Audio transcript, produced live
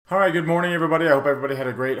All right, good morning, everybody. I hope everybody had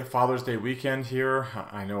a great Father's Day weekend here.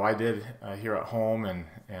 I know I did here at home,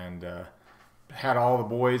 and had all the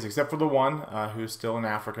boys except for the one who's still in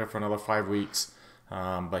Africa for another 5 weeks.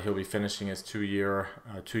 But he'll be finishing his two-year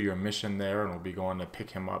mission there, and we'll be going to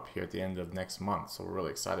pick him up here at the end of next month. So we're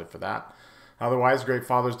really excited for that. Otherwise, great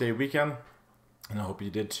Father's Day weekend, and I hope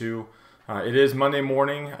you did too. It is Monday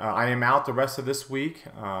morning. I am out the rest of this week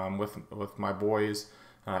with my boys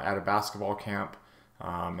at a basketball camp.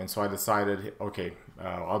 And so I decided, okay,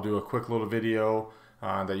 I'll do a quick little video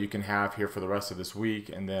that you can have here for the rest of this week,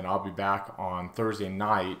 and then I'll be back on Thursday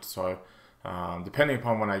night. So depending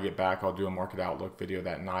upon when I get back, I'll do a market outlook video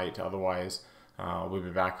that night. Otherwise, we'll be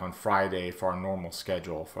back on Friday for our normal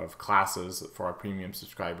schedule of classes for our premium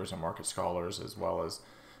subscribers and market scholars, as well as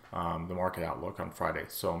the market outlook on Friday.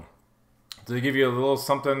 So to give you a little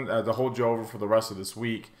something to hold you over for the rest of this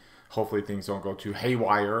week, hopefully things don't go too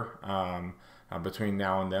haywire between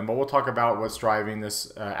now and then. But we'll talk about what's driving this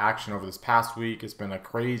action over this past week. It's been a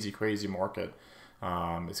crazy market.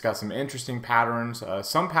 It's got some interesting patterns.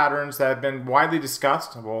 Some patterns that have been widely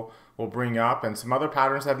discussed we'll bring up, and some other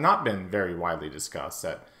patterns that have not been very widely discussed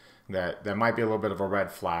that might be a little bit of a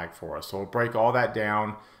red flag for us. So we'll break all that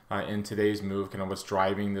down in today's move, kind of what's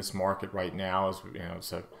driving this market right now. Is, you know,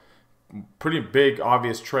 it's a pretty big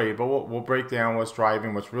obvious trade, but we'll break down what's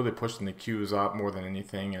driving, what's really pushing the Qs up more than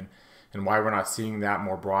anything, and why we're not seeing that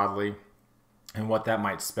more broadly, and what that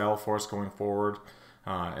might spell for us going forward.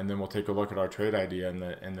 And then we'll take a look at our trade idea in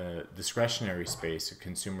the discretionary space, the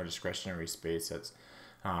consumer discretionary space that's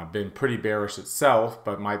been pretty bearish itself,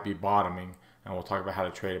 but might be bottoming. And we'll talk about how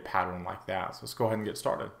to trade a pattern like that. So let's go ahead and get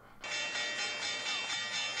started.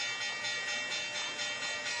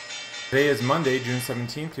 Today is Monday, June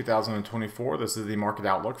 17th, 2024. This is the Market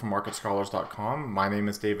Outlook from MarketScholars.com. My name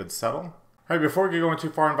is David Settle. All right, before we get going too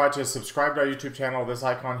far, I invite you to subscribe to our YouTube channel. This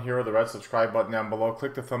icon here, the red subscribe button down below.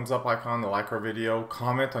 Click the thumbs up icon to like our video.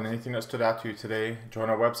 Comment on anything that stood out to you today. Join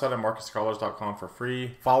our website at MarketScholars.com for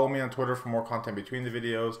free. Follow me on Twitter for more content between the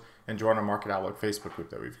videos. And join our Market Outlook Facebook group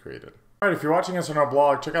that we've created. All right, if you're watching us on our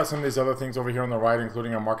blog, check out some of these other things over here on the right,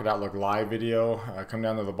 including our Market Outlook live video. Come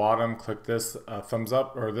down to the bottom, click this thumbs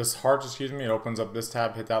up, or this heart, excuse me. It opens up this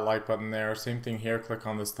tab, hit that like button there. Same thing here, click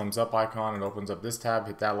on this thumbs up icon. It opens up this tab,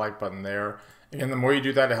 hit that like button there. And the more you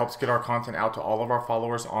do that, it helps get our content out to all of our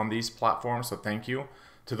followers on these platforms. So thank you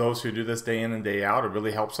to those who do this day in and day out. It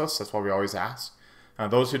really helps us. That's why we always ask.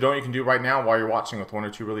 Those who don't, you can do right now while you're watching with one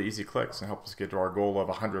or two really easy clicks and help us get to our goal of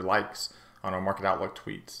 100 likes on our Market Outlook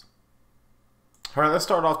tweets. All right, let's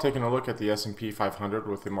start off taking a look at the S&P 500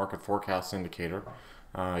 with the market forecast indicator.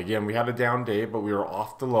 Again, we had a down day, but we were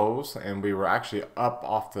off the lows, and we were actually up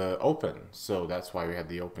off the open. So that's why we had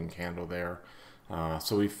the open candle there.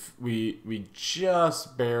 So we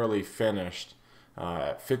just barely finished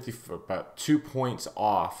at about 2 points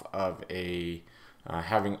off of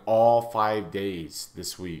having all 5 days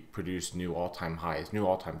this week produce new all-time highs, new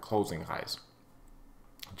all-time closing highs.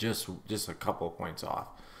 Just a couple of points off.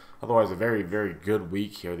 Otherwise, a very good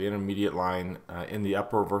week here. The intermediate line in the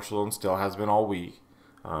upper reversal zone still has been all week.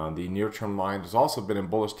 The near-term line has also been in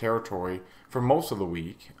bullish territory for most of the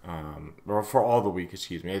week, or for all the week,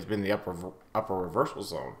 excuse me. It's been the upper reversal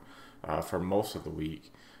zone for most of the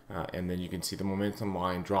week. And then you can see the momentum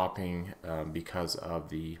line dropping because of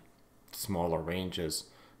the smaller ranges.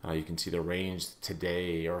 You can see the range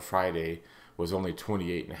today or Friday was only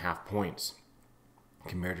 28.5 points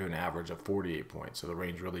compared to an average of 48 points. So the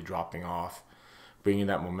range really dropping off, bringing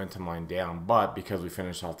that momentum line down. But because we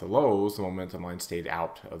finished off the lows, the momentum line stayed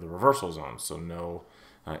out of the reversal zone. So no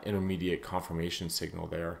intermediate confirmation signal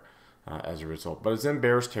there as a result. But it's in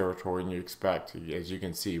bearish territory, and you expect, as you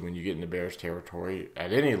can see, when you get into bearish territory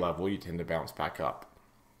at any level, you tend to bounce back up.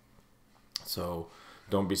 So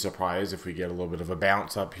don't be surprised if we get a little bit of a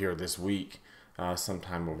bounce up here this week,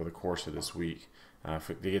 sometime over the course of this week.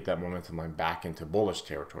 To get that momentum line back into bullish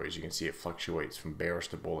territory. As you can see, it fluctuates from bearish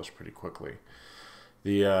to bullish pretty quickly.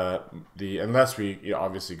 Unless we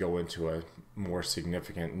obviously go into a more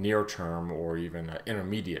significant near-term or even an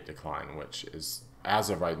intermediate decline, which is,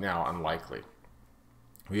 as of right now, unlikely.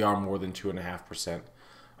 We are more than 2.5%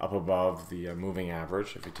 up above the moving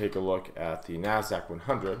average. If you take a look at the NASDAQ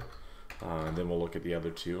 100, and then we'll look at the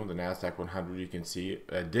other two. The NASDAQ 100, you can see,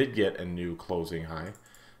 did get a new closing high.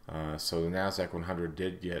 So the NASDAQ 100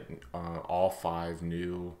 did get all 5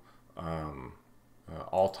 new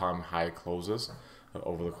all-time high closes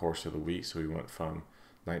over the course of the week. So we went from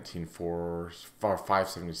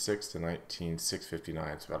 576 to 19659.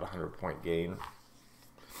 It's about a 100-point gain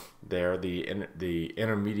there. The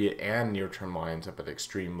intermediate and near-term lines up at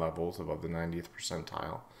extreme levels above the 90th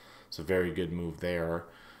percentile. So very good move there.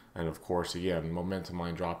 And of course, again, momentum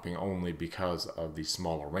line dropping only because of the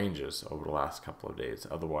smaller ranges over the last couple of days.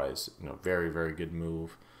 Otherwise, very, very good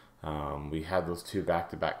move. We had those two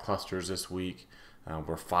back-to-back clusters this week.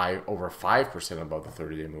 We're over 5% above the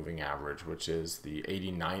 30-day moving average, which is the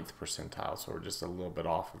 89th percentile. So we're just a little bit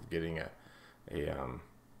off of getting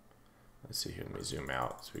let's see here, let me zoom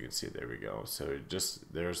out so we can see, there we go. So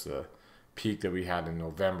there's the peak that we had in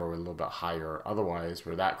November, we're a little bit higher. Otherwise,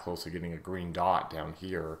 we're that close to getting a green dot down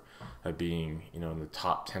here, being in the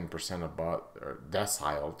top 10% above, or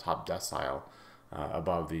top decile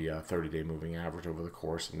above the 30-day moving average over the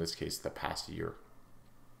course, in this case, the past year.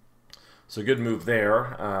 So good move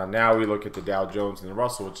there. Now we look at the Dow Jones and the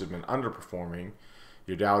Russell, which have been underperforming.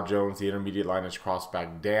 Your Dow Jones, the intermediate line has crossed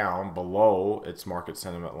back down below its market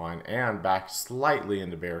sentiment line and back slightly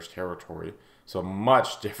into bearish territory. So a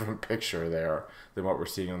much different picture there than what we're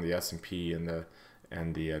seeing on the S&P and the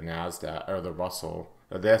Nasdaq, or the Russell,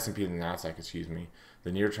 the S&P and the Nasdaq, excuse me.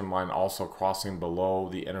 The near-term line also crossing below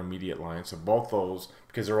the intermediate line. So both those,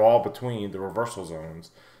 because they're all between the reversal zones,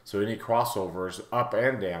 so any crossovers up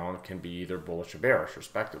and down can be either bullish or bearish,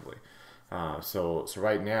 respectively. So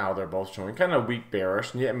right now they're both showing kind of weak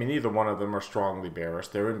bearish. I mean, neither one of them are strongly bearish.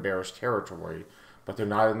 They're in bearish territory, but they're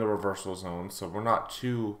not in the reversal zone. So we're not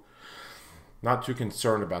too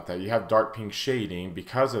concerned about that. You have dark pink shading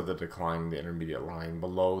because of the decline in the intermediate line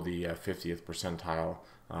below the 50th percentile,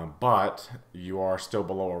 but you are still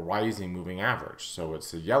below a rising moving average. So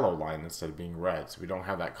it's a yellow line instead of being red. So we don't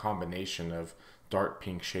have that combination of dark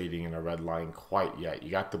pink shading and a red line quite yet.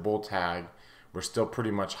 You got the bull tag. We're still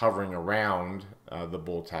pretty much hovering around the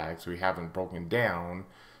bull tag, so we haven't broken down,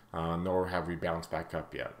 nor have we bounced back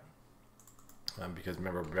up yet. Because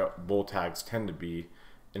remember, bull tags tend to be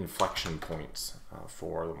inflection points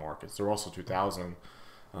for the markets. The Russell 2000,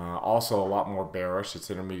 also a lot more bearish. Its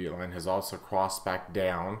intermediate line has also crossed back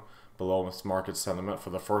down below its market sentiment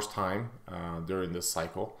for the first time during this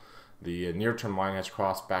cycle. The near-term line has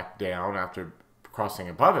crossed back down after crossing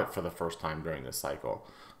above it for the first time during this cycle.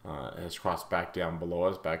 It has crossed back down below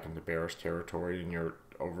us, back into bearish territory, and you're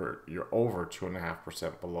over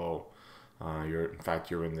 2.5% below. In fact,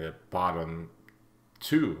 you're in the bottom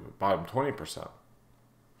 20%.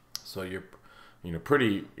 So you're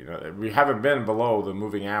pretty, we haven't been below the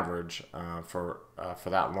moving average for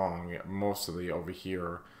that long, mostly over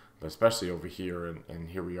here, but especially over here, and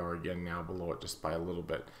here we are again now below it just by a little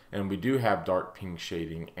bit. And we do have dark pink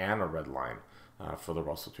shading and a red line for the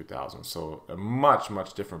Russell 2000. So a much,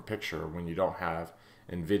 much different picture when you don't have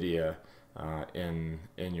NVIDIA in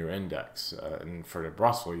your index. And for the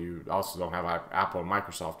Russell, you also don't have Apple and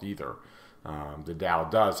Microsoft either. The Dow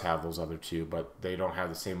does have those other two, but they don't have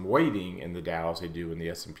the same weighting in the Dow as they do in the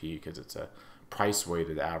S&P because it's a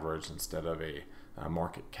price-weighted average instead of a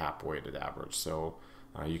market cap-weighted average. So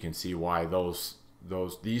you can see why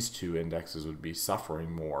these two indexes would be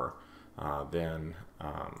suffering more than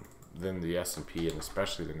the S&P, and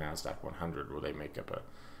especially the Nasdaq 100, where they make up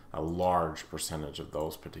a large percentage of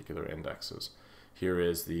those particular indexes. Here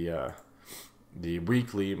is the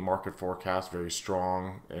weekly market forecast, very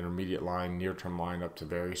strong. Intermediate line, near-term line up to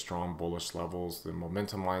very strong bullish levels. The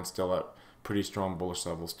momentum line still at pretty strong bullish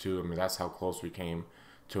levels too. I mean, that's how close we came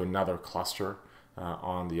to another cluster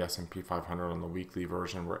on the S&P 500 on the weekly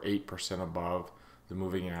version. We're 8% above the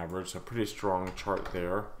moving average, so pretty strong chart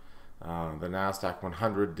there. The Nasdaq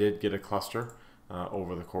 100 did get a cluster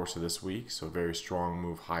over the course of this week, so very strong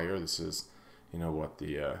move higher. This is,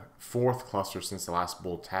 the fourth cluster since the last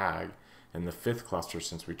bull tag, and the fifth cluster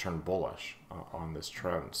since we turned bullish on this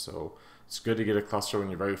trend. So it's good to get a cluster when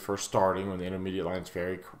you're very first starting, when the intermediate line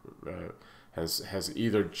is has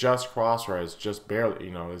either just crossed or has just barely,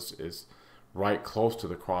 is right close to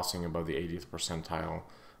the crossing above the 80th percentile.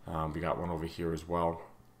 We got one over here as well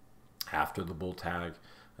after the bull tag.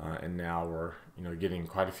 And now we're getting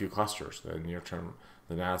quite a few clusters. The near term,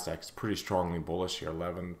 the Nasdaq is pretty strongly bullish here,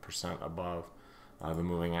 11% above the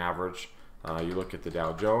moving average. You look at the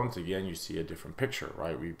Dow Jones, again, you see a different picture,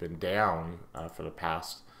 right? We've been down for the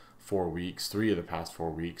past 4 weeks, 3 of the past 4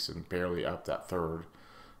 weeks, and barely up that third.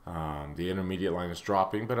 The intermediate line is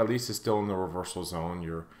dropping, but at least it's still in the reversal zone.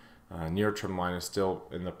 Your near-term line is still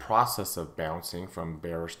in the process of bouncing from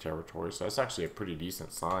bearish territory, so that's actually a pretty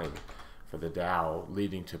decent sign for the Dow,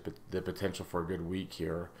 leading to the potential for a good week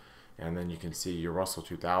here. And then you can see your Russell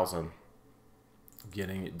 2000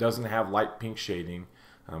 it doesn't have light pink shading,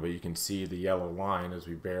 but you can see the yellow line as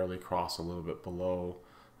we barely cross a little bit below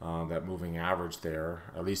that moving average there.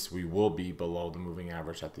 At least we will be below the moving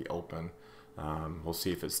average at the open. We'll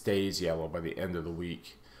see if it stays yellow by the end of the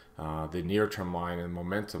week. The near-term line and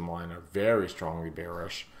momentum line are very strongly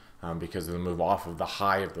bearish. because of the move off of the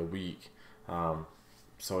high of the week.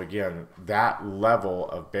 So again, that level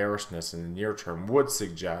of bearishness in the near term would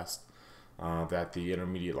suggest that the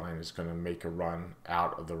intermediate line is going to make a run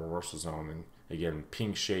out of the reversal zone. And again,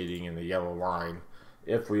 pink shading in the yellow line,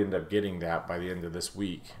 if we end up getting that by the end of this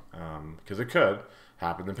week, because it could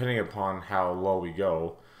happen depending upon how low we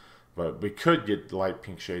go. But we could get light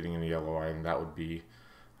pink shading in the yellow line. That would be,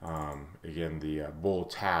 again, the bull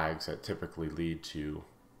tags that typically lead to,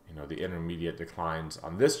 the intermediate declines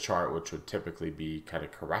on this chart, which would typically be kind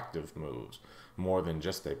of corrective moves more than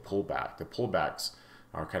just a pullback. The pullbacks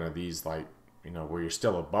are kind of these, like, where you're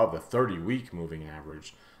still above the 30-week moving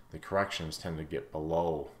average. The corrections tend to get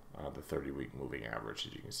below the 30-week moving average,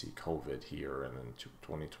 as you can see COVID here, and then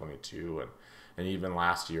 2022, and even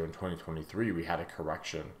last year in 2023 we had a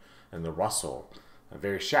correction in the Russell, a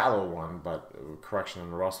very shallow one, but a correction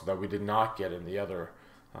in the Russell that we did not get in the other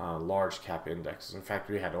large cap indexes. In fact,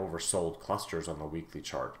 we had oversold clusters on the weekly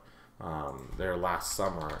chart there last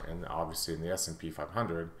summer, and obviously in the S&P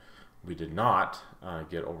 500 we did not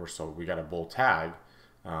get oversold. We got a bull tag,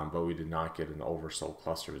 but we did not get an oversold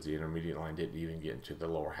cluster, as the intermediate line didn't even get into the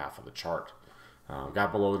lower half of the chart.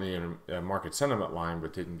 Got below the market sentiment line,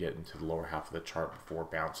 but didn't get into the lower half of the chart before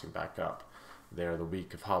bouncing back up there the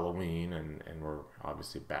week of Halloween, and we're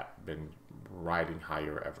obviously been riding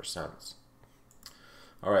higher ever since.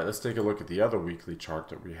 All right, let's take a look at the other weekly chart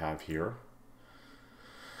that we have here.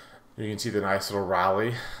 You can see the nice little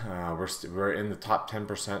rally. We're in the top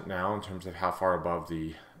 10% now in terms of how far above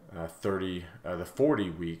the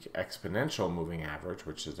 40-week exponential moving average,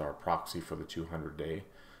 which is our proxy for the 200-day.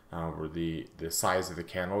 Where the size of the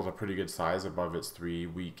candle is a pretty good size above its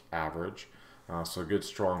 3-week average. So a good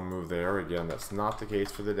strong move there. Again, that's not the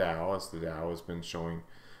case for the Dow, as the Dow has been showing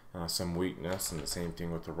some weakness, and the same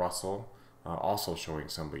thing with the Russell, also showing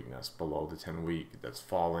some weakness below the 10-week. That's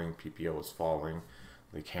falling. PPO is falling.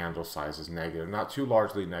 The candle size is negative, not too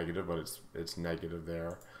largely negative, but it's negative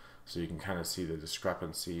there. So you can kind of see the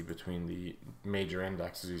discrepancy between the major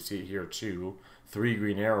indexes. You see here too, 3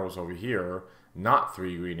 green arrows over here, not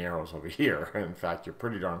 3 green arrows over here. In fact, you're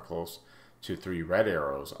pretty darn close to 3 red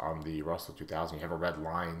arrows on the Russell 2000. You have a red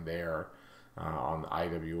line there on the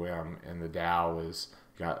IWM, and the Dow is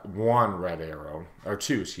got 1 red arrow, or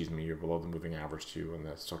 2, excuse me. You're below the moving average 2, and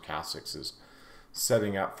the stochastics is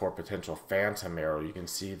setting up for a potential phantom arrow. You can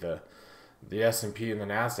see the S&P and the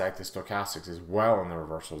NASDAQ, the stochastics is well in the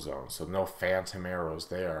reversal zone, so no phantom arrows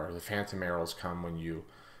there. The phantom arrows come when you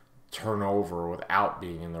turn over without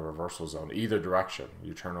being in the reversal zone. Either direction,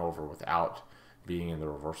 you turn over without being in the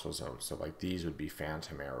reversal zone. So like these would be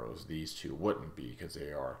phantom arrows. These two wouldn't be, because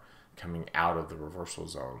they are coming out of the reversal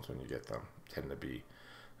zones when you get them.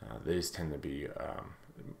 These tend to be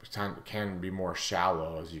can be more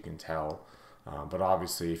shallow, as you can tell. But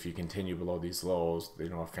obviously, if you continue below these lows,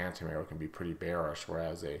 a phantom arrow can be pretty bearish,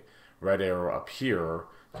 whereas a red arrow up here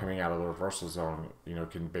coming out of the reversal zone,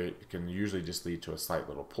 can usually just lead to a slight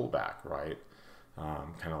little pullback, right?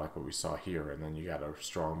 Kind of like what we saw here, and then you got a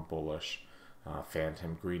strong bullish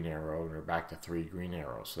phantom green arrow, and we're back to 3 green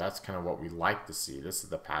arrows. So that's kind of what we like to see. This is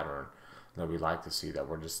the pattern that we like to see, that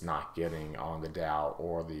we're just not getting on the Dow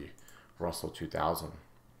or the Russell 2000.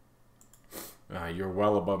 You're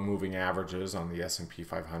well above moving averages on the S&P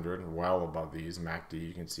 500, and well above these. MACD,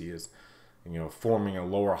 you can see, is forming a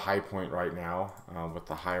lower high point right now with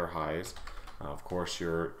the higher highs. Of course,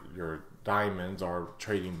 your diamonds are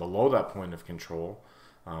trading below that point of control,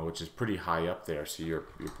 which is pretty high up there. So your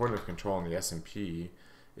point of control in the S&P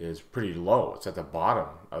is pretty low. It's at the bottom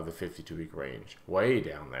of the 52-week range, way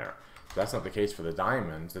down there. That's not the case for the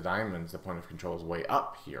diamonds. The diamonds, the point of control is way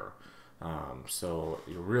up here. So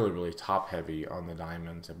you're really, really top heavy on the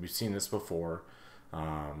diamonds. And we've seen this before.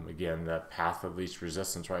 Again, the path of least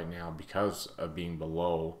resistance right now, because of being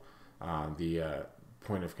below the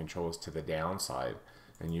point of control, is to the downside.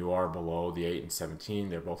 And you are below the 8 and 17.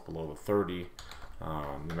 They're both below the 30.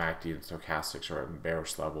 The MACD and stochastics are at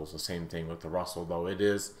bearish levels. The same thing with the Russell, though it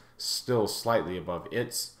is still slightly above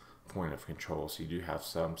its point of control. So you do have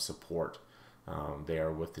some support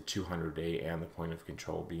there with the 200-day and the point of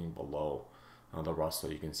control being below the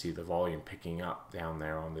Russell. You can see the volume picking up down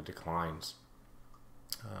there on the declines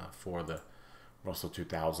for the Russell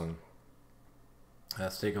 2000.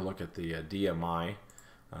 Let's take a look at the DMI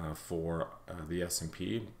for the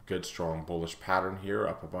S&P. Good strong bullish pattern here,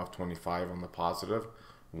 up above 25 on the positive,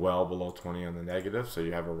 well below 20 on the negative. So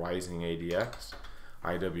you have a rising ADX.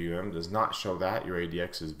 IWM does not show that. Your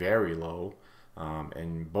ADX is very low,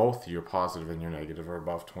 and both your positive and your negative are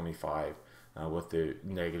above 25, with the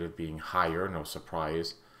negative being higher. No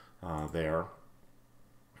surprise there.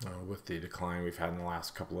 with the decline we've had in the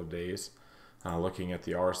last couple of days. Looking at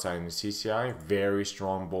the RSI and the CCI, very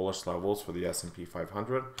strong bullish levels for the S&P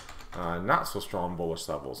 500. Not so strong bullish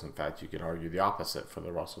levels. In fact, you could argue the opposite for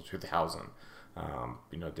the Russell 2000.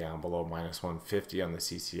 Down below -150 on the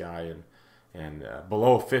CCI and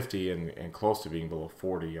below 50 and close to being below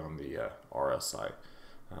 40 on the RSI.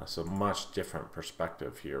 So much different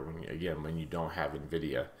perspective here when you don't have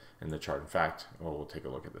NVIDIA in the chart. In fact, we'll take a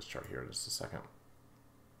look at this chart here in just a second.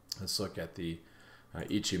 Let's look at the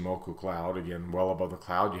Ichimoku cloud. Again, well above the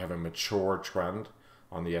cloud, you have a mature trend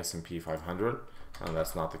on the S&P 500.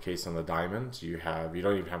 That's not the case on the diamonds. You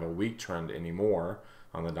don't even have a weak trend anymore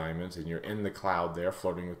on the diamonds, and you're in the cloud there,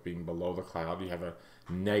 floating with being below the cloud. You have a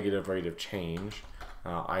negative rate of change.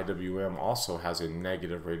 IWM also has a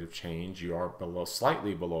negative rate of change. You are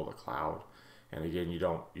slightly below the cloud, and again,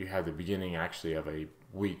 you have the beginning actually of a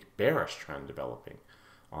weak bearish trend developing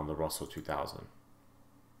on the Russell 2000.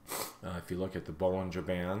 If you look at the Bollinger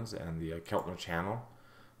Bands and the Keltner channel,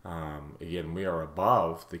 again, we are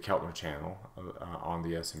above the Keltner channel on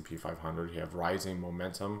the S&P 500. You have rising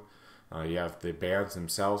momentum. You have the bands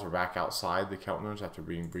themselves are back outside the Keltners after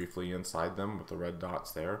being briefly inside them with the red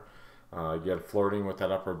dots there. Again, flirting with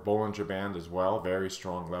that upper Bollinger Band as well. Very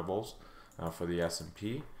strong levels for the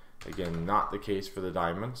S&P. Again, not the case for the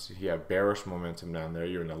diamonds. You have bearish momentum down there.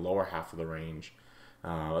 You're in the lower half of the range.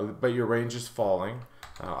 But your range is falling.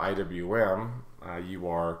 IWM, you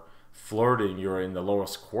are flirting. You're in the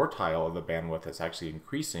lowest quartile of the bandwidth. That's actually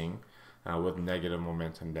increasing with negative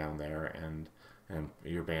momentum down there, and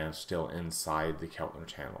your band's still inside the Keltner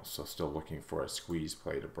channel. So still looking for a squeeze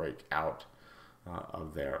play to break out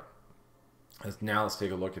of there. Now let's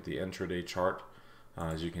take a look at the intraday chart.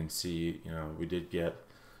 As you can see, we did get,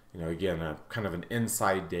 again, a kind of an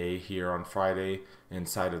inside day here on Friday,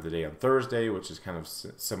 inside of the day on Thursday, which is kind of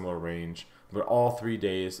similar range, but all 3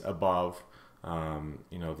 days above,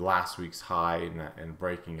 the last week's high and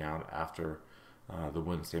breaking out after the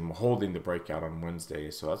Wednesday, holding the breakout on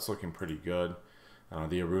Wednesday. So that's looking pretty good.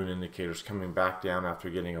 The Arun indicator's coming back down after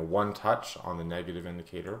getting a one touch on the negative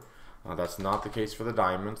indicator. That's not the case for the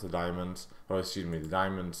diamonds. The diamonds has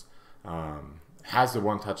the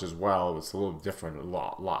one touch as well. It's a little different, a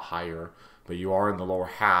lot higher, but you are in the lower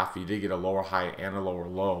half. You did get a lower high and a lower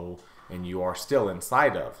low, and you are still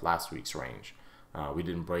inside of last week's range. We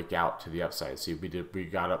didn't break out to the upside. See, we did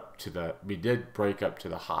break up to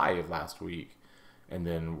the high of last week, and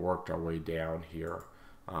then worked our way down here.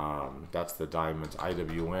 That's the diamonds.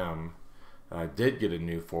 IWM did get a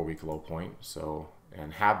new 4-week low point,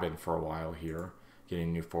 and have been for a while here,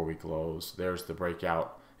 getting new 4-week lows. There's the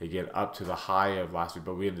breakout again up to the high of last week,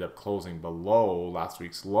 but we ended up closing below last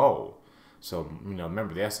week's low. So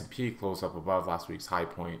remember, the S&P closed up above last week's high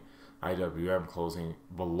point, IWM closing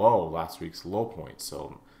below last week's low point.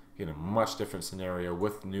 So much different scenario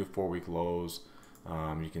with new 4-week lows.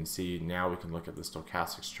 You can see now we can look at the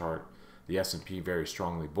stochastics chart. The S&P very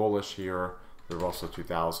strongly bullish here. The Russell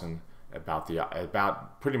 2000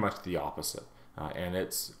 about pretty much the opposite. And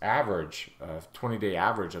its average, 20-day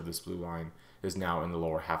average of this blue line is now in the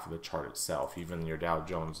lower half of the chart itself. Even your Dow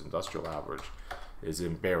Jones Industrial Average is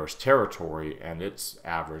in bearish territory, and its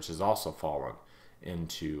average has also fallen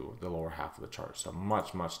into the lower half of the chart. So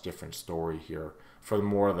much different story here for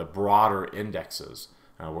more of the broader indexes,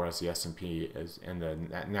 whereas the S&P is in the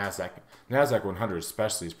NASDAQ 100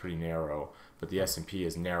 especially is pretty narrow, but the S&P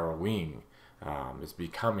is narrowing. It's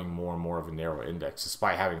becoming more and more of a narrow index,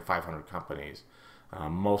 despite having 500 companies.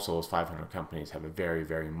 Most of those 500 companies have a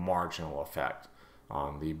very marginal effect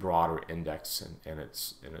on the broader index and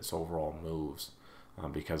its overall moves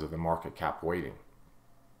because of the market cap weighting.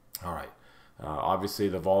 All right. Obviously,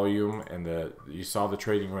 the volume and you saw the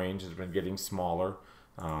trading range has been getting smaller.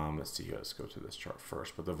 Let's see here. Let's go to this chart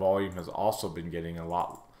first. But the volume has also been getting a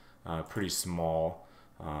lot pretty small.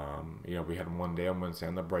 We had one day on Wednesday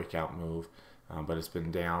on the breakout move, but it's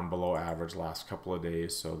been down below average last couple of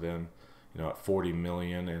days. So then, at 40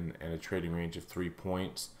 million and a trading range of 3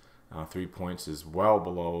 points. 3 points is well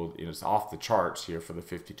below, it's off the charts here for the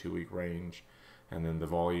 52-week range. And then the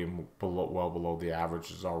volume well below the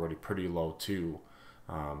average is already pretty low too.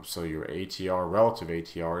 So your ATR, relative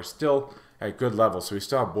ATR, is still at good levels. So we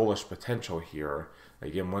still have bullish potential here.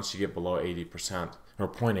 Again, once you get below 80% or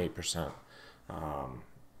 0.8%,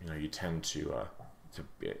 you tend to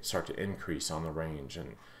start to increase on the range,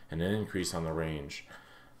 and an increase on the range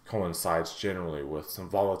coincides generally with some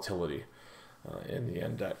volatility in the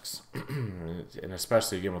index, and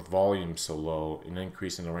especially again with volume so low, an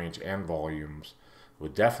increase in the range and volumes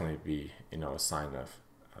would definitely be a sign of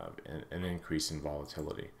an increase in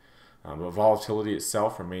volatility. But volatility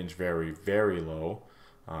itself remains very low.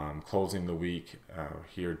 closing the week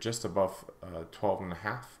here just above 12 and a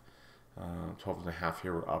half. 12 and a half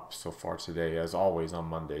here, we're up so far today. As always on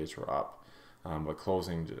Mondays we're up, but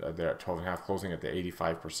closing there at 12 and a half, closing at the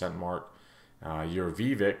 85% mark. Your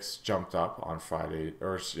VVIX jumped up on Friday,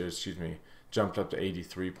 or excuse me, jumped up to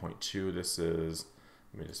 83.2. This is,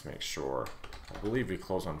 let me just make sure, I believe we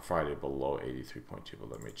closed on Friday below 83.2,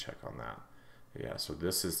 but let me check on that. Yeah, so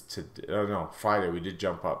this is Friday we did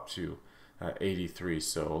jump up to 83,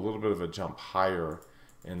 so a little bit of a jump higher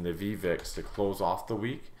in the VVIX to close off the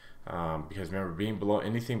week, because remember, being below,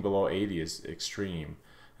 anything below 80 is extreme,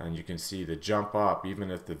 and you can see the jump up,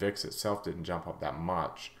 even if the VIX itself didn't jump up that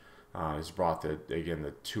much, has brought the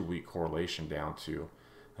 2-week correlation down to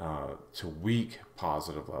weak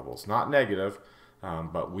positive levels, not negative,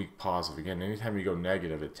 but weak positive. Again, anytime you go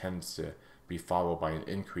negative, it tends to be followed by an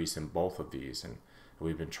increase in both of these, and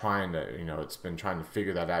we've been trying to, it's been trying to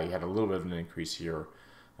figure that out. You had a little bit of an increase here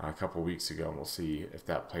a couple of weeks ago, and we'll see if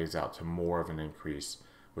that plays out to more of an increase,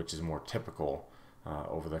 which is more typical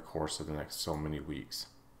over the course of the next so many weeks.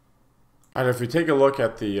 And if we take a look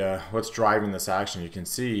at the what's driving this action, you can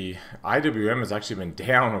see IWM has actually been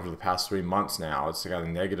down over the past 3 months now. It's got a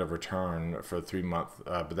negative return for 3 months,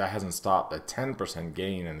 but that hasn't stopped a 10%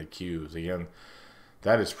 gain in the Qs. Again,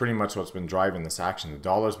 that is pretty much what's been driving this action. The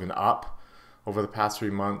dollar's been up over the past 3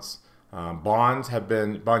 months. Bond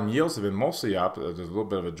yields have been mostly up. There's a little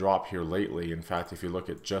bit of a drop here lately. In fact, if you look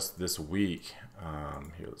at just this week,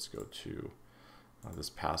 here, let's go to this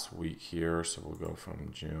past week here. So we'll go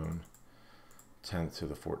from June 10th to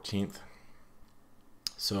the 14th.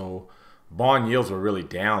 So bond yields were really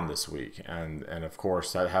down this week, and of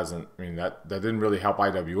course that hasn't, that didn't really help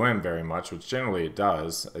IWM very much, which generally it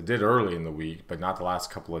does. It did early in the week, but not the last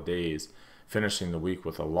couple of days, finishing the week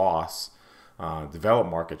with a loss. Developed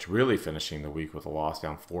markets really finishing the week with a loss,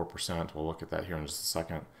 down 4%. We'll look at that here in just a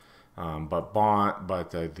second. But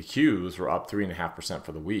the Qs were up 3.5%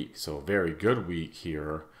 for the week, so a very good week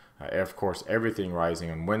here. Of course, everything rising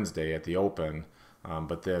on Wednesday at the open,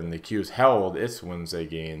 but then the Qs held its Wednesday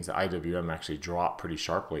gains. The IWM actually dropped pretty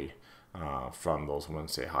sharply from those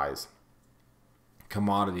Wednesday highs.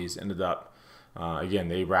 Commodities ended up, again,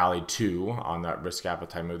 they rallied too on that risk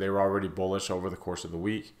appetite move. They were already bullish over the course of the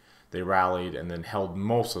week. They rallied and then held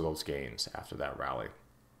most of those gains after that rally.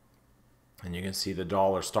 And you can see the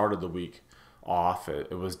dollar started the week off.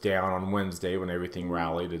 It was down on Wednesday when everything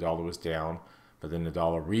rallied. The dollar was down. But then the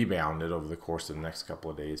dollar rebounded over the course of the next couple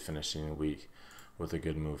of days, finishing the week with a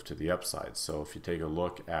good move to the upside. So if you take a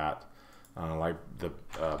look at like the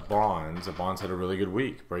bonds had a really good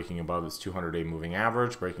week, breaking above its 200-day moving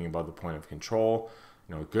average, breaking above the point of control.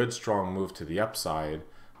 A good strong move to the upside.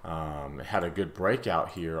 It had a good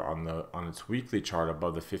breakout here on its weekly chart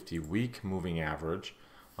above the 50-week moving average.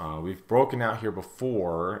 We've broken out here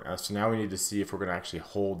before, so now we need to see if we're going to actually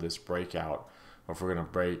hold this breakout, or if we're going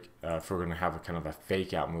to have a kind of a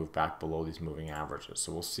fake out move back below these moving averages.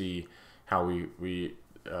 So we'll see how we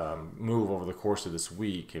move over the course of this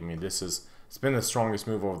week. It's been the strongest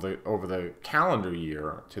move over the calendar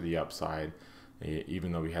year to the upside,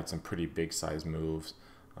 even though we had some pretty big size moves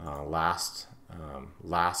last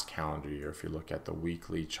calendar year. If you look at the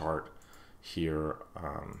weekly chart here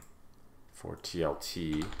for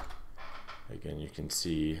TLT. Again, you can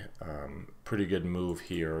see pretty good move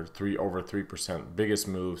here, over 3%, biggest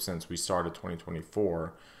move since we started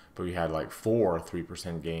 2024, but we had like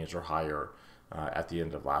 3% gains or higher at the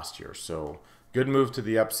end of last year. So good move to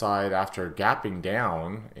the upside after gapping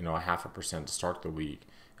down, 0.5% to start the week,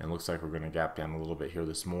 and looks like we're going to gap down a little bit here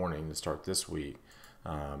this morning to start this week.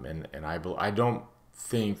 And I don't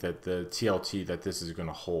think that the TLT that this is going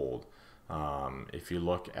to hold. If you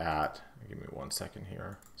look at, give me 1 second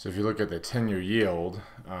here. So if you look at the 10-year yield,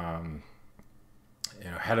 had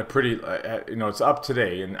a pretty, it's up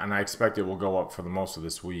today, and I expect it will go up for the most of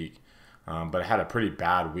this week. But it had a pretty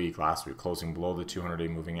bad week last week, closing below the 200-day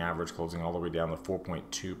moving average, closing all the way down to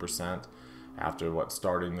 4.2% after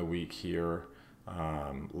starting the week here,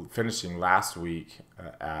 finishing last week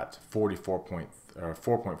at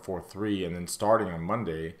 4.43, and then starting on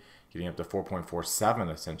Monday, getting up to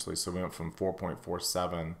 4.47 essentially. So we went from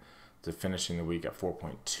 4.47 to finishing the week at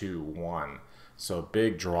 4.21. So a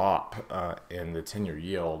big drop in the 10-year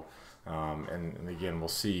yield. And again, we'll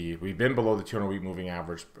see. We've been below the 200-week moving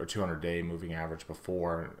average or 200-day moving average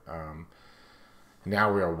before.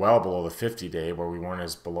 Now we are well below the 50-day, where we weren't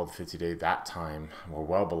as below the 50-day that time. We're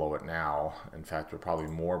well below it now. In fact, we're probably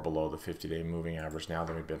more below the 50-day moving average now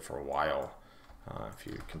than we've been for a while. If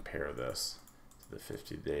you compare this to the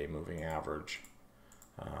 50-day moving average,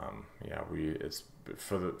 it's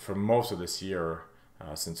for most of this year.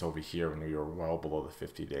 since over here when we were well below the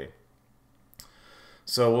 50-day.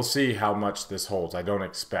 So we'll see how much this holds. I don't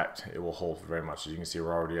expect it will hold very much. As you can see,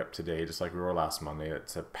 we're already up today, just like we were last Monday.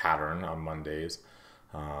 It's a pattern on Mondays.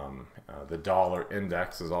 The dollar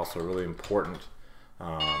index is also a really important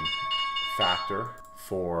factor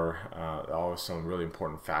for also a really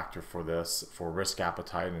important factor for this, for risk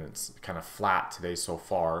appetite, and it's kind of flat today so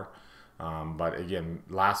far. But again,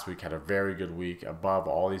 last week had a very good week above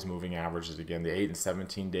all these moving averages. Again, the 8 and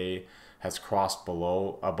 17 day has crossed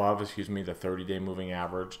above the 30-day moving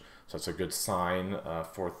average. So it's a good sign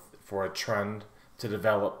for a trend to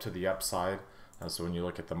develop to the upside. So when you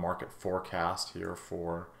look at the market forecast here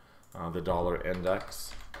for the dollar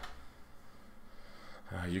index,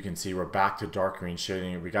 you can see we're back to dark green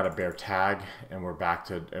shading. We got a bear tag, and we're back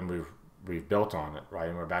to, and we've built on it, right?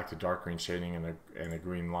 And we're back to dark green shading and a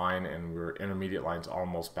green line, and we're intermediate lines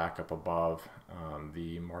almost back up above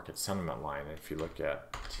the market sentiment line. And if you look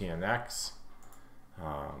at TNX,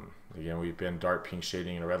 again, we've been dark pink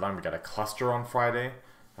shading and a red line. We got a cluster on Friday.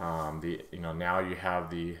 Now you have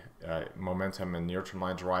the momentum and near-term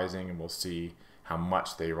lines rising, and we'll see how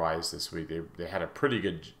much they rise this week. They had a pretty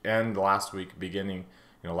good end last week, beginning,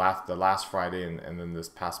 the last Friday and then this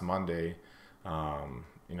past Monday.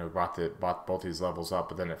 Brought both these levels up,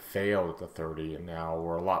 but then it failed at the 30, and now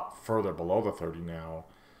we're a lot further below the 30 now,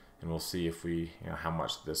 and we'll see if how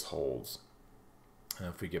much this holds, and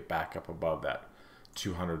if we get back up above that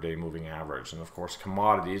 200-day moving average. And of course,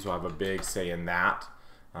 commodities will have a big say in that.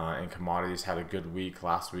 And commodities had a good week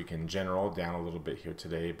last week in general, down a little bit here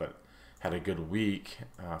today, but had a good week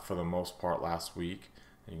for the most part last week.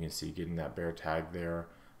 And you can see getting that bear tag there.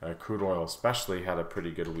 Crude oil especially had a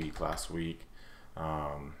pretty good week last week.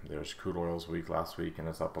 There's crude oil's week last week, and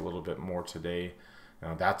it's up a little bit more today.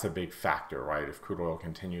 Now that's a big factor, right? If crude oil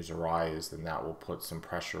continues to rise, then that will put some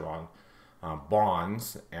pressure on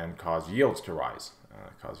bonds and cause yields to rise.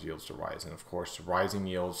 And of course, rising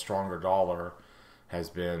yields, stronger dollar has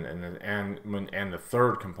been, and the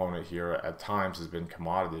third component here at times has been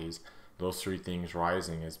commodities. Those three things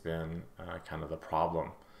rising has been kind of the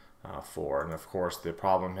problem and of course the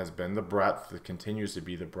problem has been the breadth. It continues to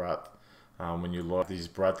be the breadth. When you look at these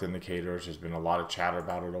breadth indicators, there's been a lot of chatter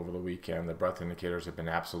about it over the weekend. The breadth indicators have been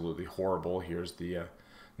absolutely horrible. Here's the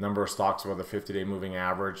number of stocks above the 50-day moving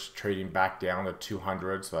average trading back down to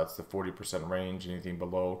 200, so that's the 40% range. Anything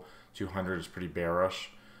below 200 is pretty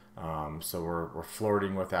bearish. So we're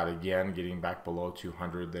flirting with that again, getting back below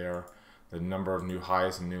 200 there. The number of new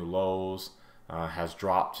highs and new lows has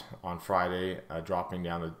dropped on Friday, dropping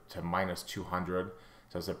down to minus 200.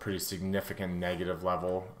 So it's a pretty significant negative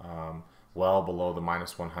level, well below the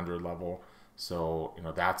minus 100 level. So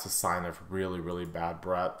that's a sign of really, really bad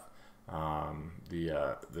breadth.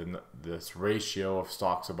 This ratio of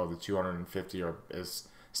stocks above the 250 is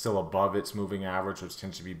still above its moving average, which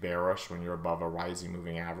tends to be bearish when you're above a rising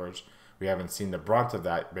moving average. We haven't seen the brunt of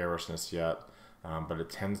that bearishness yet, but it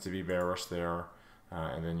tends to be bearish there.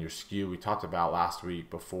 And then your skew, we talked about last week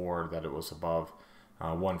before that it was above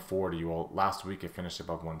 140. Well, last week it finished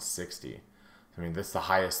above 160. I mean, this is the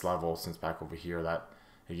highest level since back over here.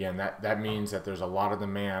 That means that there's a lot of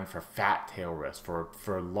demand for fat tail risk,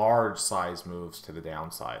 for large size moves to the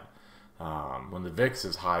downside. When the VIX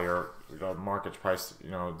is higher, the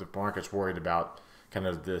market's worried about kind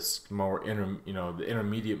of this more the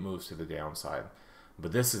intermediate moves to the downside.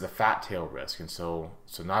 But this is the fat tail risk, and so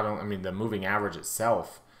not only, the moving average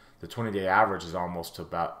itself, the 20-day average is almost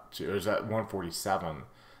is at 147.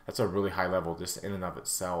 That's a really high level just in and of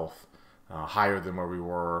itself, higher than where we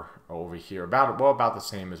were over here. About the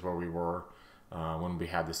same as where we were when we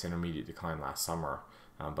had this intermediate decline last summer.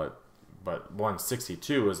 But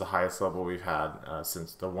 162 is the highest level we've had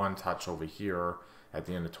since the one touch over here at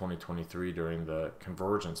the end of 2023 during the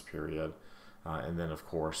convergence period. And then, of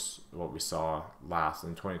course, what we saw last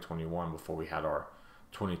in 2021 before we had our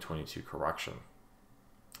 2022 correction.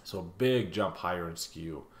 So a big jump higher in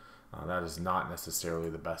skew. That is not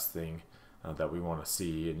necessarily the best thing that we want to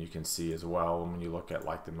see. And you can see as well when you look at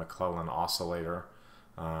like the McClellan oscillator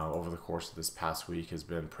over the course of this past week has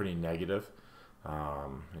been pretty negative.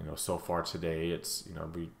 So far today, it's,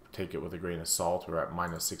 we take it with a grain of salt. We're at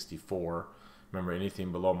minus 64. Remember,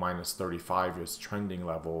 anything below minus 35 is trending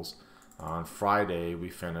levels. On Friday, we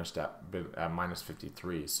finished at minus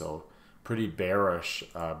 53. So pretty bearish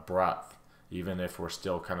breadth, even if we're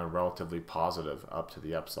still kind of relatively positive up to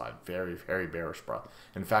the upside. Very, very bearish breadth.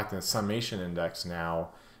 In fact, the summation index now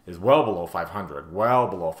is well below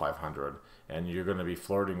 500, and you're going to be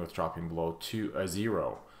flirting with dropping below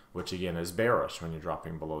 0, which again is bearish when you're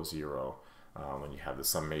dropping below 0, when you have the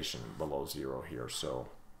summation below 0 here. So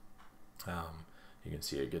you can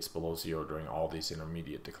see it gets below zero during all these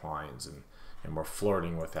intermediate declines, and we're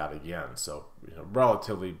flirting with that again. So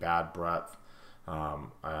relatively bad breadth,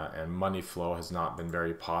 and money flow has not been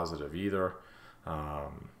very positive either.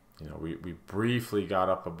 We briefly got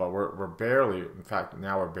up above, we're barely, in fact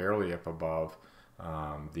now we're barely up above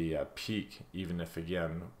the peak, even if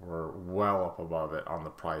again we're well up above it on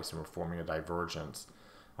the price, and we're forming a divergence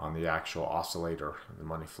on the actual oscillator, the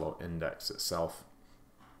money flow index itself.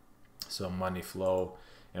 So money flow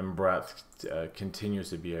and breadth continues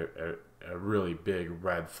to be a really big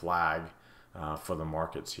red flag for the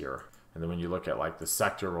markets here. And then when you look at like the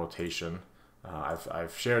sector rotation,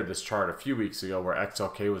 I've shared this chart a few weeks ago where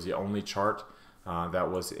XLK was the only chart that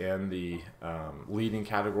was in the leading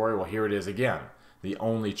category. Well, here it is again, the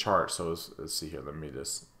only chart. So let's see here, let me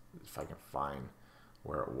just, if I can find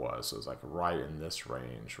where it was. So it's like right in this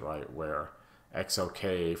range, right where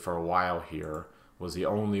XLK for a while here was the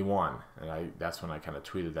only one, and that's when I kind of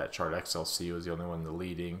tweeted that chart. XLC was the only one in the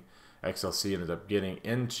leading. XLC ended up getting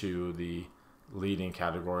into the leading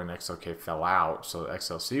category, and XLK fell out. So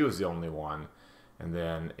XLC was the only one, and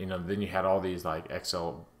then then you had all these like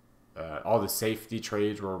all the safety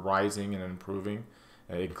trades were rising and improving,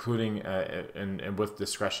 including and with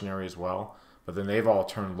discretionary as well. But then they've all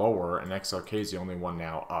turned lower, and XLK is the only one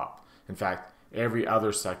now up. In fact, every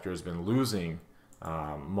other sector has been losing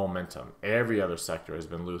momentum. Every other sector has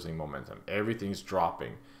been losing momentum. Everything's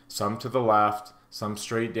dropping. Some to the left, some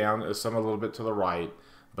straight down, some a little bit to the right,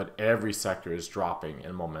 but every sector is dropping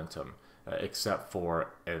in momentum, except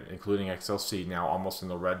for, including XLC, now almost in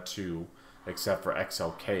the red too, except for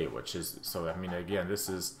XLK, which is, so I mean, again,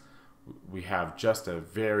 we have just a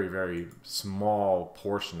very, very small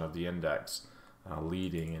portion of the index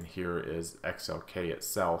leading, and here is XLK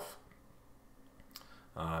itself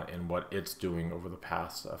and what it's doing over the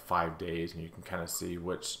past 5 days, and you can kind of see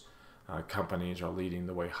which companies are leading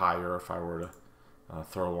the way higher. If I were to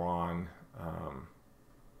throw on, I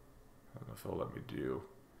don't know if it'll let me do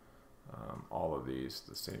all of these at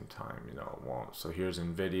the same time, it won't. So here's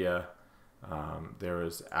NVIDIA, there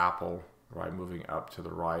is Apple, right, moving up to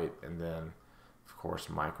the right, and then of course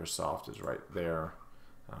Microsoft is right there,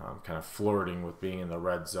 kind of flirting with being in the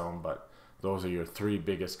red zone. But those are your three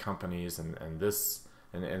biggest companies, and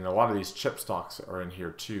a lot of these chip stocks are in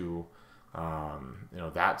here too.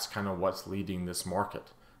 That's kind of what's leading this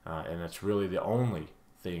market, and it's really the only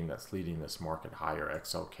thing that's leading this market higher.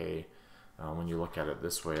 XLK, when you look at it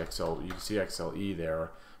this way, you can see XLE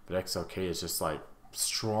there, but XLK is just like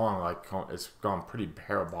strong, like it's gone pretty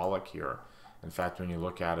parabolic here. In fact, when you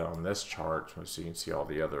look at it on this chart, so you can see all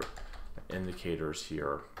the other indicators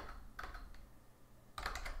here.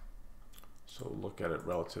 So look at it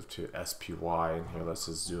relative to SPY, and here let's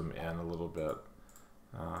just zoom in a little bit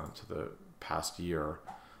to the past year.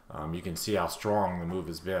 You can see how strong the move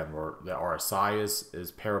has been, where the RSI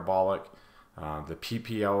is parabolic, the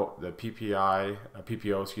PPO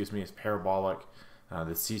is parabolic,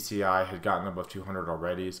 the CCI had gotten above 200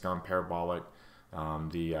 already, it's gone parabolic.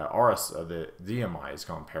 The DMI has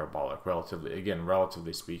gone parabolic,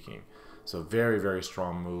 relatively speaking. So very, very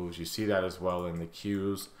strong moves. You see that as well in the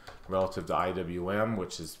Qs relative to IWM,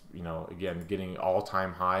 which is, again, getting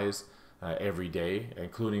all-time highs every day,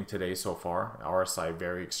 including today so far. RSI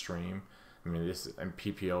very extreme. I mean, and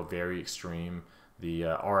PPO very extreme. The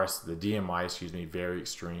DMI, very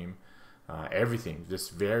extreme. Everything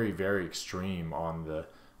just very, very extreme on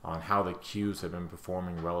how the Qs have been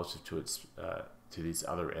performing relative to to these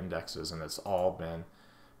other indexes, and it's all been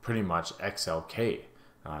pretty much XLK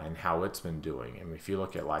and how it's been doing. And if you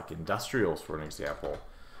look at like industrials, for an example,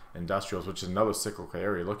 industrials, which is another cyclical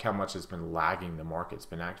area, look how much it's been lagging the market. It's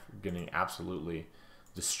been getting absolutely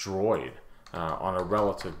destroyed on a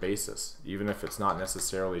relative basis. Even if it's not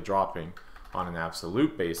necessarily dropping on an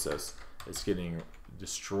absolute basis, it's getting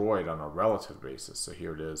destroyed on a relative basis. So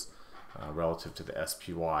here it is relative to the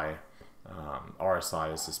SPY.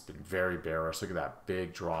 RSI has just been very bearish. Look at that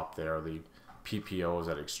big drop there. The PPO is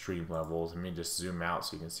at extreme levels. Let me just zoom out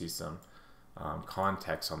so you can see some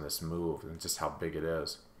context on this move and just how big it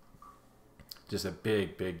is. Just a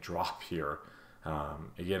big, big drop here.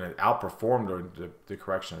 Again, it outperformed during the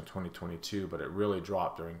correction of 2022, but it really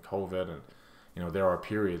dropped during COVID. And there are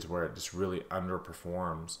periods where it just really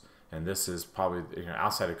underperforms. And this is probably,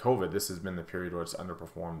 outside of COVID, this has been the period where it's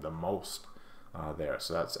underperformed the most there.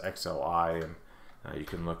 So that's XLI, and you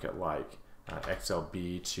can look at like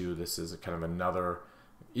XLB too. This is kind of another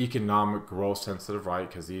economic growth sensitive, right?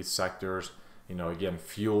 Because these sectors, again,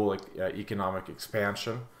 fuel economic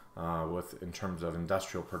expansion in terms of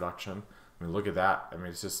industrial production. I mean, look at that. I mean,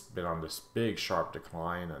 it's just been on this big sharp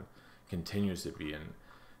decline and continues to be. And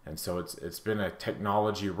And so it's been a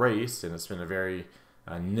technology race, and it's been a very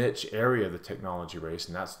niche area of the technology race,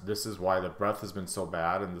 and this is why the breadth has been so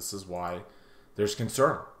bad, and this is why there's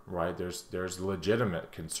concern, right? There's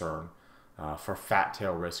legitimate concern for fat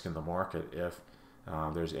tail risk in the market if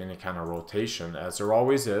there's any kind of rotation, as there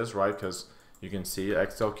always is, right? Because you can see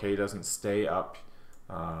XLK doesn't stay up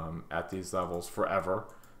at these levels forever.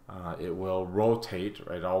 It will rotate,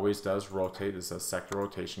 right? It always does rotate. This is a sector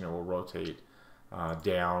rotation. It will rotate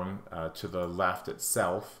down to the left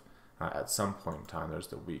itself at some point in time. There's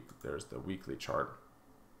the weekly chart.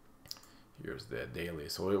 Here's the daily.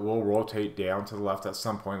 So it will rotate down to the left at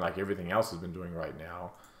some point, like everything else has been doing right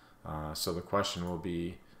now. So the question will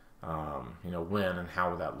be, when and how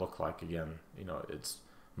would that look like? Again, it's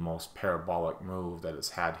most parabolic move that it's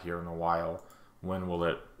had here in a while. When will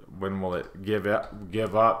it give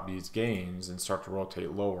up these gains and start to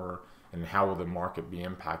rotate lower? And how will the market be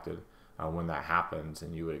impacted when that happens?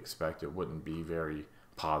 And you would expect it wouldn't be very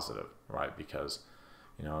positive, right? Because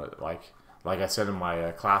like I said in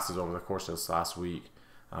my classes over the course of this last week,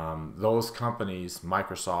 those companies,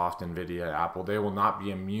 Microsoft, Nvidia, Apple, they will not be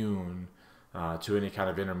immune to any kind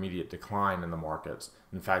of intermediate decline in the markets.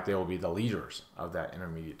 In fact, they will be the leaders of that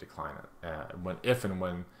intermediate decline if and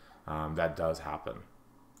when that does happen.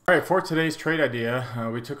 All right, for today's trade idea,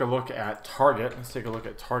 we took a look at Target. Let's take a look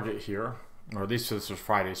at Target here, or at least this was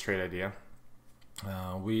Friday's trade idea.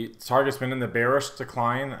 Target's been in the bearish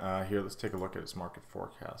decline. Here, let's take a look at its market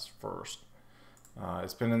forecast first.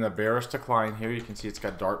 It's been in the bearish decline here. You can see it's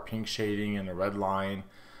got dark pink shading and a red line.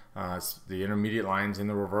 The intermediate line's in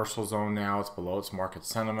the reversal zone now. It's below its market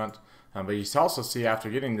sentiment. But you also see after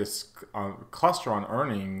getting this cluster on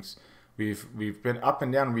earnings, we've been up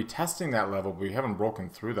and down retesting that level, but we haven't broken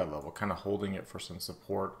through that level, kind of holding it for some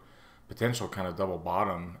support, potential kind of double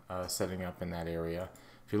bottom setting up in that area.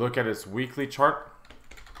 If you look at its weekly chart,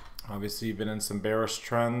 obviously you've been in some bearish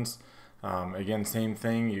trends. Again, same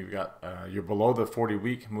thing. You're below the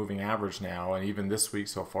 40-week moving average now, and even this week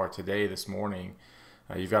so far, this morning,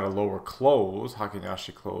 you've got a lower close. How can you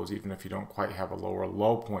actually close even if you don't quite have a lower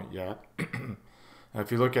low point yet? If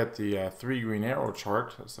you look at the 3 green arrow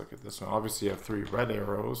chart, let's look at this one. Obviously, you have 3 red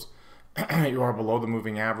arrows. You are below the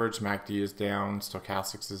moving average. MACD is down.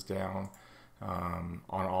 Stochastics is down on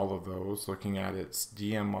all of those. Looking at its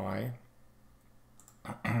DMI,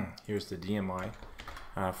 here's the DMI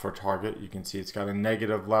for Target. You can see it's got a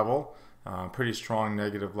negative level, pretty strong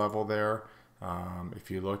negative level there. If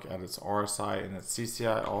you look at its RSI and its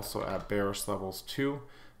CCI, also at bearish levels too.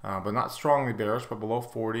 But not strongly bearish, but below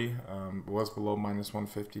 40. Was below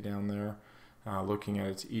 -150 down there. Looking at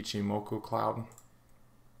its Ichimoku cloud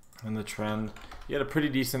and the trend, you had a pretty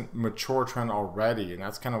decent mature trend already, and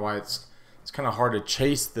that's kind of why it's kind of hard to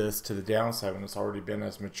chase this to the downside when it's already been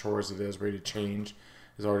as mature as it is, ready to change,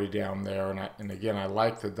 is already down there. And again, I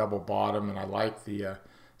like the double bottom, and I like the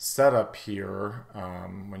setup here.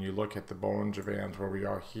 When you look at the Bollinger Bands where we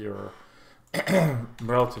are here.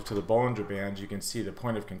 Relative to the Bollinger Bands, you can see the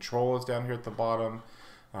point of control is down here at the bottom.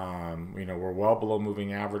 We're well below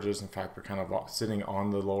moving averages. In fact, we're kind of sitting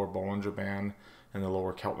on the lower Bollinger Band and the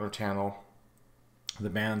lower Keltner channel. The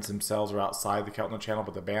bands themselves are outside the Keltner channel,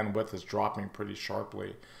 but the band width is dropping pretty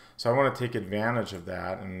sharply. So I want to take advantage of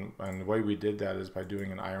that, and the way we did that is by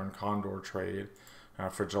doing an iron condor trade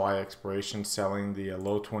for July expiration, selling the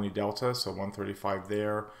low 20 delta, so 135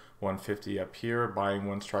 there, 150 up here, buying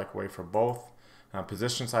 1 strike away for both.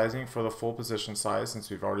 Position sizing for the full position size, since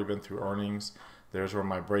we've already been through earnings, there's where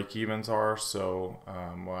my break evens are. So,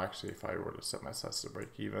 well, actually, if I were to set my slices to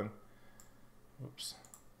break even, oops,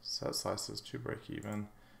 set slices to break even,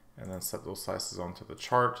 and then set those slices onto the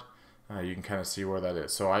chart, you can kind of see where that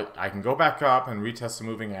is. So I can go back up and retest the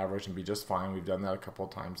moving average and be just fine. We've done that a couple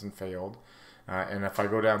of times and failed. And if I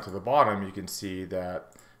go down to the bottom, you can see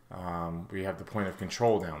that we have the point of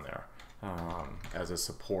control down there as a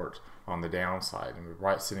support on the downside, and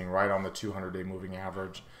we're sitting right on the 200-day moving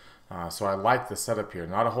average. So I like the setup here.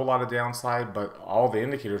 Not a whole lot of downside, but all the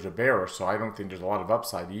indicators are bearish, so I don't think there's a lot of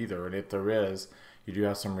upside either. And if there is, you do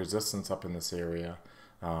have some resistance up in this area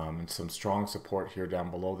and some strong support here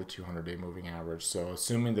down below the 200-day moving average. So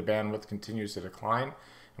assuming the bandwidth continues to decline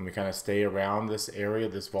and we kind of stay around this area,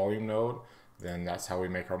 this volume node, then that's how we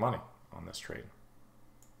make our money on this trade.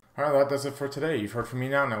 All right, that does it for today. You've heard from me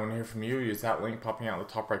now, and I want to hear from you. Use that link popping out in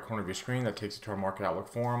the top right corner of your screen. That takes you to our Market Outlook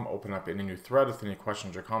forum. Open up any new thread with any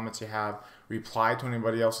questions or comments you have. Reply to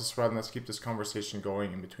anybody else's thread, and let's keep this conversation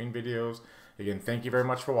going in between videos. Again, thank you very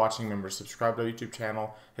much for watching. Remember, subscribe to our YouTube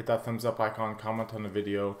channel. Hit that thumbs up icon. Comment on the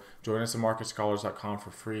video. Join us at MarketScholars.com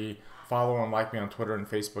for free. Follow and like me on Twitter and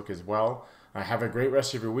Facebook as well. Have a great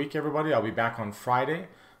rest of your week, everybody. I'll be back on Friday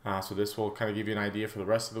So this will kind of give you an idea for the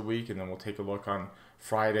rest of the week, and then we'll take a look on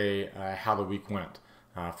Friday how the week went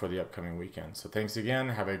for the upcoming weekend. So thanks again.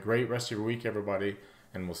 Have a great rest of your week, everybody,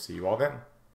 and we'll see you all then.